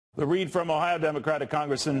The read from Ohio Democratic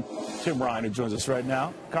Congressman Tim Ryan, who joins us right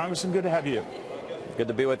now. Congressman, good to have you. Good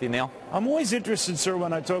to be with you, Neil. I'm always interested, sir,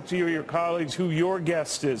 when I talk to you or your colleagues, who your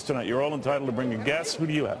guest is tonight. You're all entitled to bring a guest. Who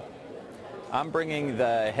do you have? I'm bringing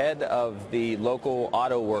the head of the local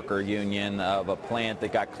auto worker union of a plant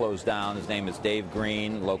that got closed down. His name is Dave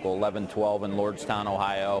Green, local 1112 in Lordstown,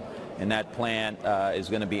 Ohio. And that plant is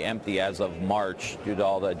going to be empty as of March due to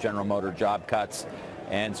all the General Motors job cuts.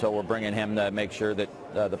 And so we're bringing him to make sure that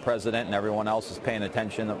the president and everyone else is paying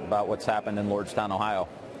attention about what's happened in Lordstown, Ohio.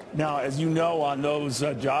 Now, as you know, on those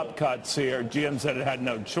job cuts here, GM said it had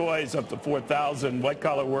no choice. Up to 4,000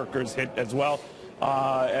 white-collar workers hit as well.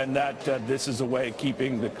 And that this is a way of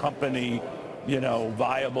keeping the company,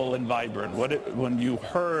 viable and vibrant. When you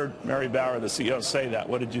heard Mary Bauer, the CEO, say that,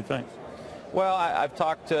 what did you think? Well, I've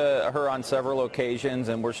talked to her on several occasions,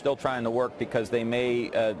 and we're still trying to work because they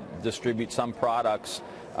may distribute some products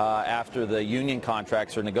after the union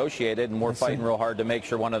contracts are negotiated, and we're fighting real hard to make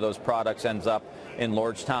sure one of those products ends up in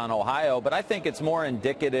Lordstown, Ohio. But I think it's more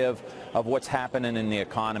indicative of what's happening in the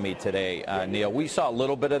economy today, Neil. We saw a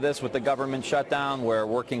little bit of this with the government shutdown, where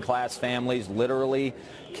working class families literally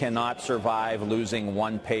cannot survive losing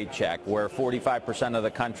one paycheck, where 45% of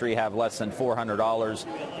the country have less than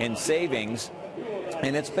 $400 in savings.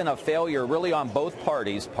 And it's been a failure really on both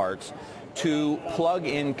parties' parts to plug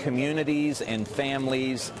in communities and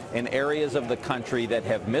families in areas of the country that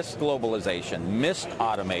have missed globalization, missed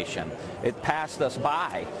automation. It passed us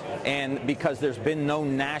by. And because there's been no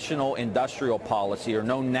national industrial policy or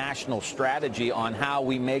no national strategy on how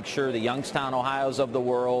we make sure the Youngstown, Ohio's of the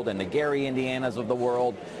world and the Gary, Indiana's of the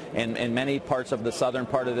world and many parts of the southern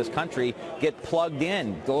part of this country get plugged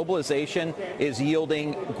in. Globalization is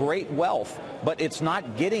yielding great wealth, but it's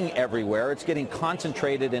not getting everywhere. It's getting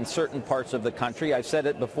concentrated in certain parts of the country. I've said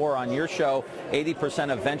it before on your show,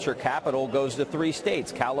 80% of venture capital goes to 3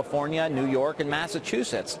 states, California, New York, and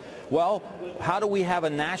Massachusetts. Well, how do we have a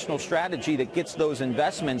national strategy that gets those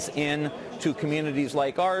investments in to communities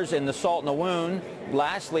like ours? And the salt in the wound,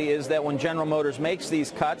 lastly, is that when General Motors makes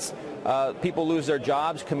these cuts, people lose their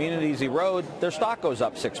jobs, communities erode, their stock goes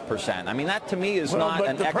up 6%. I mean, that to me is not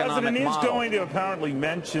an economic model. But the president is going to apparently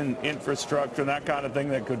mention infrastructure and that kind of thing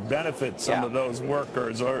that could benefit some of those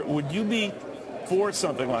workers. Or would you be for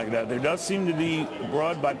something like that? There does seem to be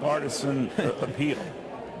broad bipartisan appeal.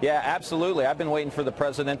 Yeah, absolutely. I've been waiting for the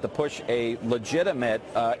president to push a legitimate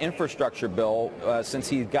infrastructure bill since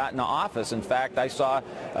he got into office. In fact, I saw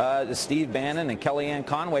Steve Bannon and Kellyanne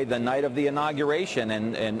Conway the night of the inauguration,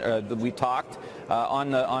 and we talked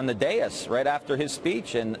on the dais right after his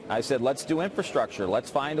speech, and I said, let's do infrastructure. Let's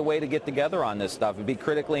find a way to get together on this stuff. It'd be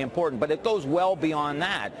critically important, but it goes well beyond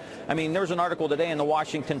that. I mean, there's an article today in the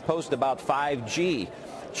Washington Post about 5G.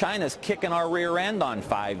 China's kicking our rear end on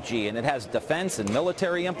 5G, and it has defense and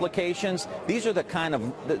military implications. These are the kind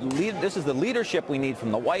of this is the leadership we need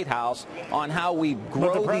from the White House on how we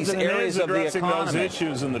grow these areas of the economy. But the president is addressing those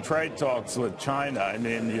issues in the trade talks with China. I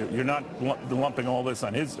mean, you're not lumping all this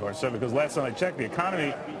on his doorstep, because last time I checked, the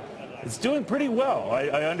economy is doing pretty well.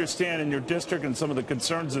 I understand in your district and some of the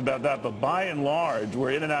concerns about that, but by and large,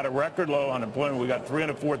 we're in and out of record low unemployment. We got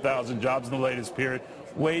 304,000 jobs in the latest period.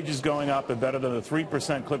 Wages going up at better than a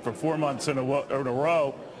 3% clip for 4 months in a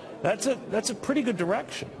row. That's a pretty good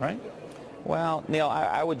direction, right? Well, Neil,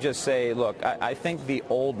 I would just say, look, I think the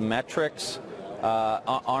old metrics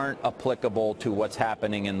aren't applicable to what's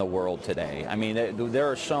happening in the world today. I mean,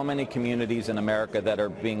 there are so many communities in America that are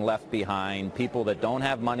being left behind, people that don't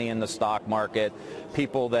have money in the stock market,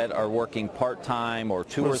 people that are working part-time or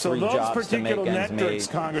two or three jobs to make ends meet. So those particular metrics,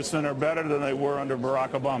 Congressman, are better than they were under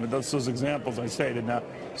Barack Obama. Those examples I stated now.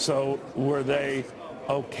 So were they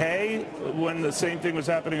okay when the same thing was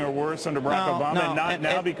happening or worse under Barack Obama, and not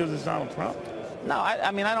now because it's Donald Trump? No, I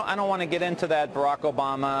mean, I don't want to get into that Barack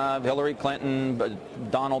Obama, Hillary Clinton,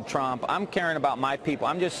 Donald Trump. I'm caring about my people.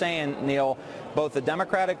 I'm just saying, Neil, both the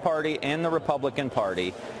Democratic Party and the Republican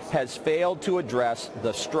Party has failed to address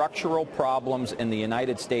the structural problems in the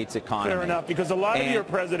United States economy. Fair enough, because a lot of your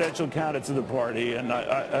presidential candidates of the party, and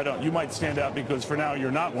I don't, you might stand out because for now you're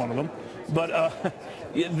not one of them, but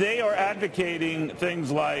they are advocating things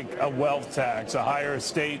like a wealth tax, a higher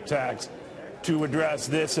estate tax, to address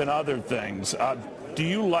this and other things. Do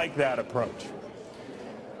you like that approach?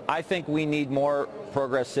 I think we need more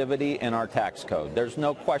progressivity in our tax code. There's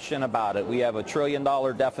no question about it. We have $1 trillion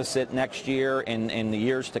deficit next year in the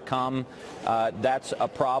years to come. That's a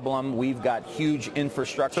problem. We've got huge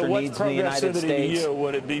infrastructure needs in the United States. To you?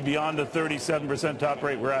 Would it be beyond the 37% top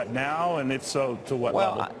rate we're at now? And if so, to what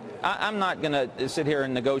level? I'm not going to sit here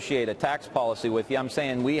and negotiate a tax policy with you. I'm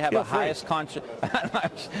saying we have a highest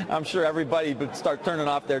I'm sure everybody would start turning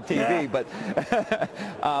off their TV, but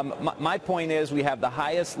my point is we have the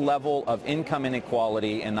highest level of income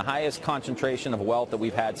inequality and the highest concentration of wealth that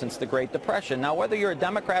we've had since the Great Depression. Now, whether you're a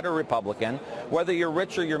Democrat or Republican, whether you're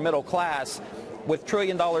rich or you're middle class, with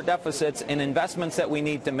trillion-dollar deficits and investments that we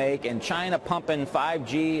need to make, and China pumping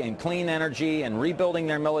 5G and clean energy and rebuilding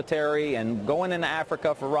their military and going into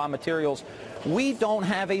Africa for raw materials, we don't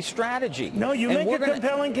have a strategy. No, you make a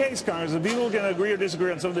compelling case, Congressman. People can agree or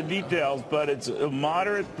disagree on some of the details, but it's a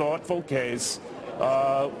moderate, thoughtful case.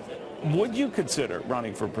 Would you consider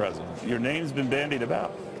running for president? Your name's been bandied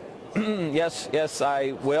about. Yes,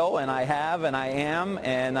 I will, and I have, and I am,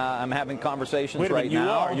 and I'm having conversations right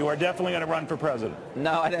now. You are definitely going to run for president.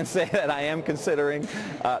 No, I didn't say that. I am considering.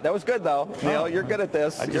 That was good, though. Neil, you're good at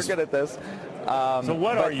this. You're good at this. So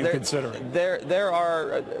what are you considering? There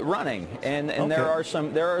are running, and there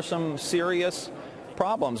are some serious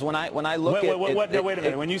problems. When I look at wait a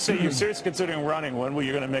minute. When you say you're seriously considering running, when were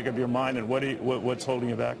you going to make up your mind, and what's holding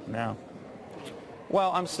you back now?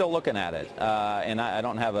 Well, I'm still looking at it, and I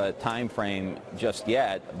don't have a time frame just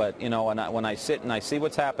yet. But, you know, when I sit and I see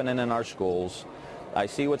what's happening in our schools, I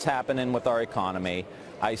see what's happening with our economy,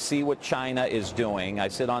 I see what China is doing. I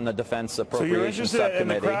sit on the Defense Appropriations Subcommittee. So you're interested in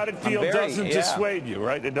the crowded field doesn't dissuade you,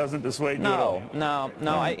 right? It doesn't dissuade you at all? No.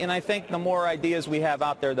 And I think the more ideas we have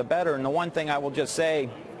out there, the better. And the one thing I will just say,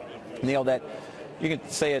 Neil, that you can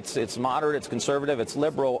say it's moderate, it's conservative, it's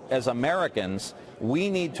liberal. As Americans,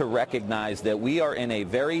 we need to recognize that we are in a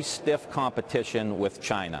very stiff competition with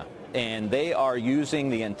China, and they are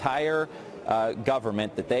using the entire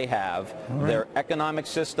government that they have, their economic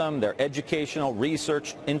system, their educational,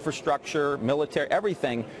 research, infrastructure, military,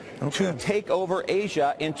 everything, to take over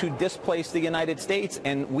Asia and to displace the United States.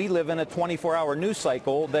 And we live in a 24-hour news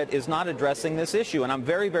cycle that is not addressing this issue. And I'm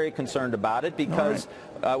very, very concerned about it because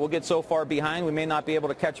we'll get so far behind we may not be able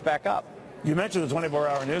to catch back up. You mentioned the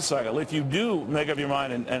 24-hour news cycle. If you do make up your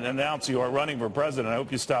mind and announce you are running for president, I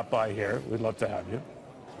hope you stop by here. We'd love to have you.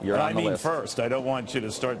 You're on the list. First, I don't want you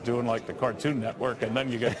to start doing like the Cartoon Network and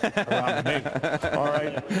then you get around to me. All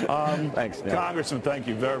right. Thanks, Neil. Congressman, thank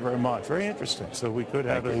you very, very much. Very interesting. So we could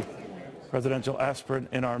have a presidential aspirant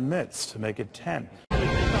in our midst to make it 10. The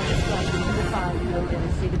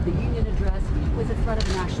State of the Union address with a threat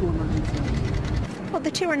of national emergency. Well, the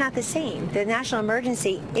two are not the same. The national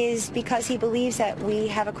emergency is because he believes that we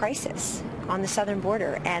have a crisis on the southern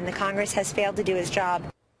border, and the Congress has failed to do its job.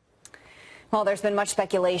 Well, there's been much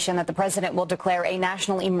speculation that the president will declare a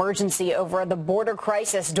national emergency over the border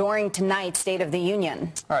crisis during tonight's State of the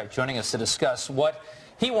Union. All right, joining us to discuss what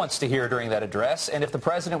he wants to hear during that address and if the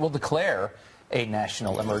president will declare a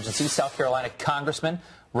national emergency, South Carolina Congressman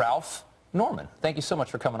Ralph Norman. Thank you so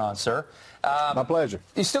much for coming on, sir. My pleasure.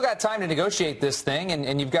 You still got time to negotiate this thing,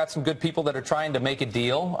 and you've got some good people that are trying to make a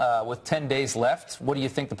deal with 10 days left. What do you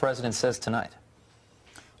think the president says tonight?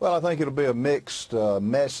 Well, I think it'll be a mixed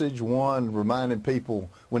message. One, reminding people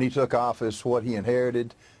when he took office what he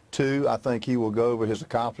inherited. Two, I think he will go over his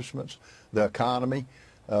accomplishments, the economy,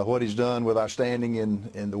 what he's done with our standing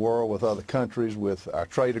in the world with other countries, with our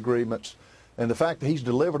trade agreements, and the fact that he's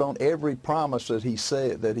delivered on every promise that he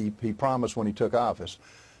said that he promised when he took office.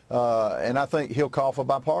 And I think he'll call for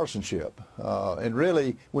bipartisanship. And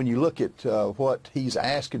really, when you look at what he's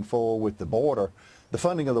asking for with the border, the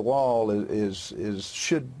funding of the wall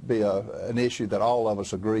should be an issue that all of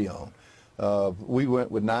us agree on. We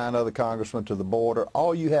went with 9 other congressmen to the border.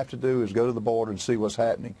 All you have to do is go to the border and see what's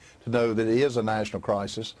happening to know that it is a national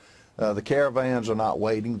crisis. The caravans are not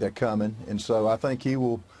waiting, they're coming. And so I think he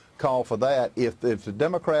will call for that. If the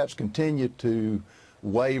Democrats continue to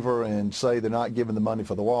waver and say they're not giving the money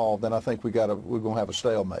for the wall, then I think we're going to have a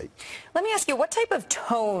stalemate. Let me ask you, what type of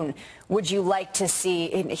tone would you like to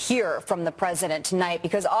see and hear from the president tonight?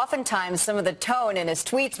 Because oftentimes some of the tone in his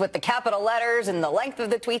tweets with the capital letters and the length of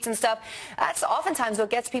the tweets and stuff, that's oftentimes what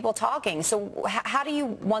gets people talking. So how do you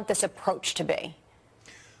want this approach to be?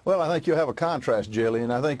 Well, I think you'll have a contrast, Jillian.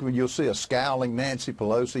 I think you'll see a scowling Nancy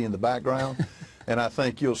Pelosi in the background, and I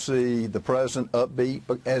think you'll see the president upbeat,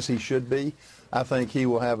 as he should be. I think he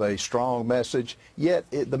will have a strong message, yet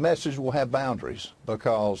the message will have boundaries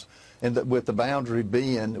because, with the boundary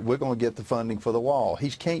being, we're going to get the funding for the wall. He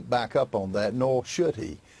can't back up on that, nor should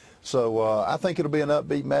he. So I think it'll be an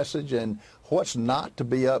upbeat message, and what's not to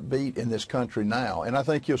be upbeat in this country now. And I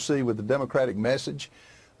think you'll see with the Democratic message,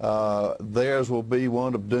 Theirs will be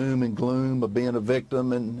one of doom and gloom, of being a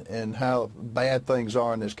victim and how bad things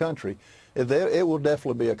are in this country. It will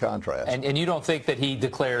definitely be a contrast. And you don't think that he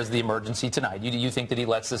declares the emergency tonight? You think that he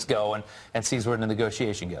lets this go and sees where the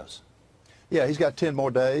negotiation goes? Yeah, he's got 10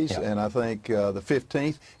 more days, yeah. And I think the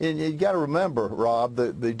 15th. And you got to remember, Rob,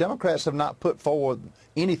 the Democrats have not put forward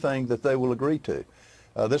anything that they will agree to.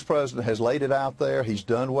 This president has laid it out there. He's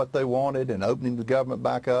done what they wanted in opening the government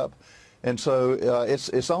back up. And so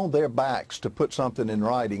it's on their backs to put something in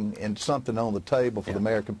writing and something on the table for the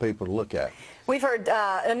American people to look at. We've heard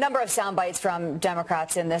a number of sound bites from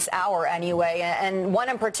Democrats in this hour anyway, and one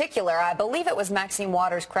in particular, I believe it was Maxine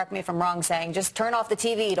Waters, correct me if I'm wrong, saying just turn off the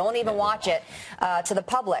TV, don't even watch it, to the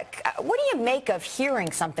public. What do you make of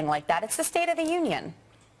hearing something like that? It's the State of the Union.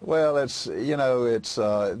 Well, that's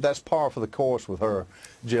par for the course with her,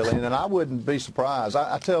 Jillian, and I wouldn't be surprised.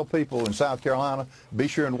 I tell people in South Carolina, be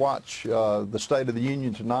sure and watch the State of the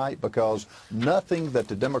Union tonight, because nothing that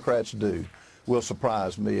the Democrats do will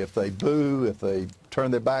surprise me. If they boo, if they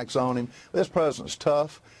turn their backs on him, this president's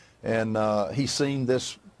tough, and he's seen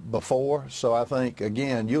this before. So I think,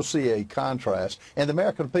 again, you'll see a contrast, and the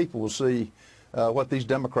American people will see what these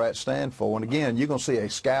Democrats stand for. And again, you're going to see a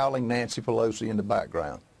scowling Nancy Pelosi in the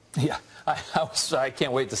background. Yeah, I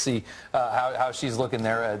can't wait to see how she's looking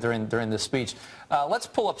there during this speech. Let's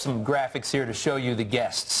pull up some graphics here to show you the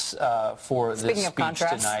guests for this speech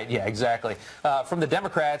tonight. Yeah, exactly. From the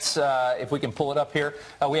Democrats, if we can pull it up here,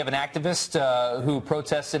 we have an activist who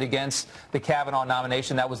protested against the Kavanaugh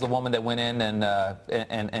nomination. That was the woman that went in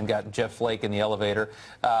and got Jeff Flake in the elevator.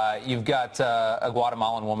 You've got a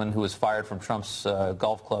Guatemalan woman who was fired from Trump's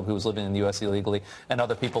golf club, who was living in the U.S. illegally, and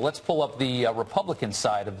other people. Let's pull up the Republican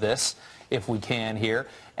side of this, if we can here.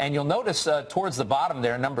 And you'll notice towards the bottom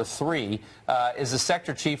there, number 3, is the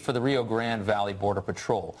sector chief for the Rio Grande Valley Border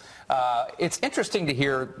Patrol. It's interesting to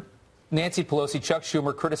hear Nancy Pelosi, Chuck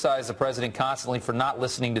Schumer criticize the president constantly for not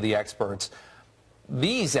listening to the experts.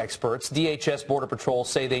 These experts, DHS, Border Patrol,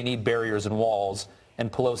 say they need barriers and walls,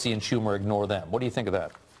 and Pelosi and Schumer ignore them. What do you think of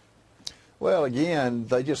that? Well, again,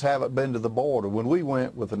 they just haven't been to the border. When we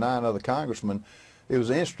went with the 9 other congressmen, it was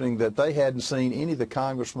interesting that they hadn't seen any of the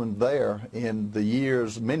congressmen there in the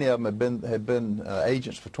years. Many of them had been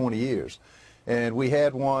agents for 20 years. And we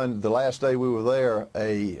had one, the last day we were there,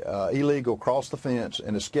 illegal crossed the fence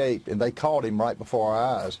and escaped, and they caught him right before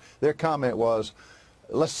our eyes. Their comment was,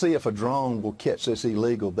 let's see if a drone will catch this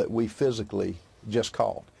illegal that we physically just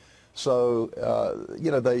caught. So,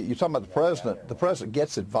 you're talking about the president. The president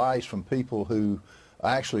gets advice from people who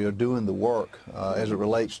actually are doing the work as it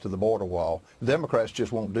relates to the border wall. The Democrats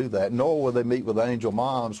just won't do that, nor will they meet with angel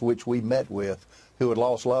moms, which we met with, who had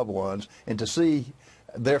lost loved ones, and to see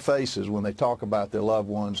their faces when they talk about their loved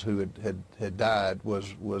ones who had died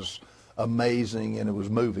was amazing, and it was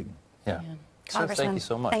moving. Yeah. Congressman, thank you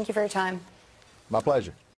so much. Thank you for your time. My pleasure.